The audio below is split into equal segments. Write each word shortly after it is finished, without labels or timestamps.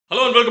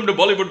Hello and welcome to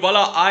Bollywood वाला।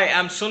 I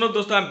am सोनप।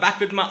 दोस्तों I am back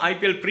with my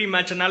IPL pre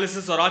match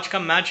analysis और आज का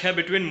मैच है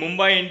between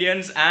Mumbai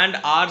Indians and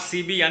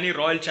RCB यानी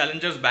royal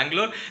Challengers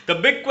Bangalore. The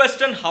big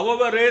question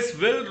however is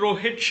will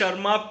Rohit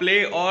Sharma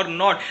play और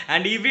not,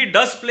 and if he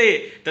does play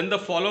then the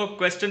follow up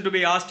question to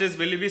be asked is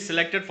will he be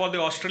selected for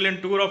the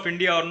Australian tour of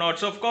India or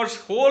not. So of course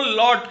whole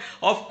lot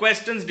of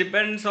questions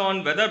depends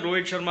on whether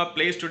Rohit Sharma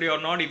plays today or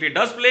not. If he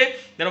does play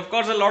then of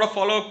course a lot of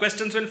follow up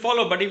questions will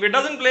follow, but if he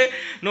doesn't play,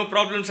 no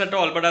problems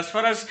at all. But as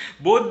far as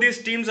both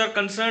these teams are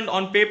concerned,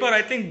 on paper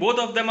I think both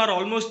of them are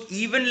almost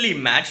evenly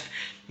matched.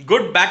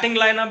 Good batting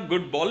lineup,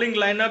 good bowling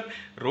lineup.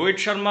 Rohit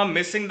Sharma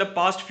missing the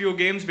past few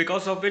games,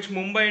 because of which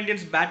Mumbai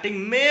Indians batting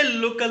may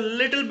look a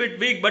little bit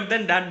weak, but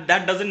then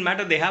that doesn't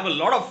matter. They have a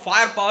lot of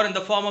firepower in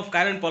the form of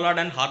Karen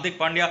Pollard and Hardik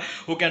Pandya,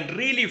 who can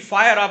really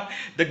fire up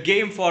the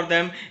game for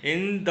them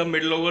in the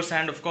middle overs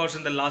and of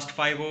course in the last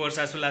 5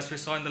 overs, as well as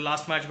we saw in the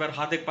last match where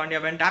Hardik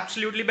Pandya went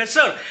absolutely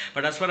berserk.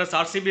 But as far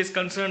as RCB is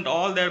concerned,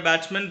 all their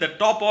batsmen, the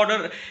top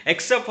order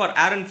except for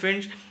Aaron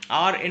Finch,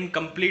 are in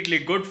completely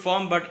good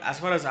form. But as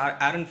far as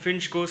Aaron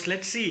Finch goes,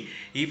 let's see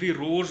if he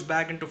roars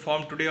back into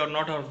form today or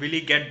not, or will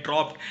he get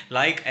dropped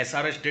like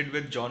SRH did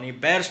with Johnny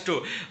Bairstow.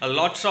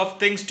 Lots of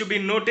things to be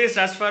noticed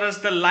as far as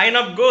the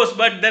lineup goes,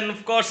 but then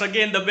of course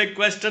again the big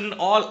question,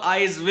 all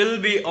eyes will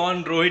be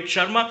on Rohit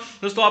Sharma.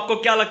 दोस्तों आपको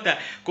क्या लगता है,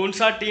 कौन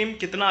सा team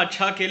कितना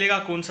अच्छा खेलेगा,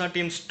 कौन सा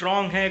टीम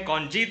स्ट्रांग है,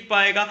 कौन जीत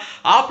पाएगा?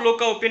 आप लोग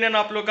का ओपिनियन,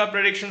 आप लोग का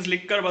प्रेडिक्शंस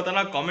लिखकर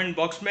बताना कमेंट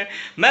बॉक्स में।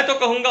 मैं तो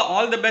कहूंगा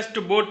all the best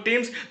to both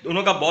teams.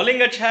 दोनों का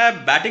बॉलिंग अच्छा है,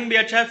 बैटिंग भी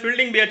अच्छा है,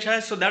 फील्डिंग भी अच्छा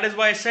है, so that is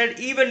why I said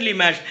evenly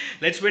matched.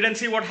 Let's wait and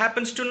see what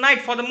happens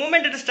tonight. For the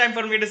moment it is time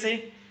for me to say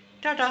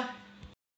tata.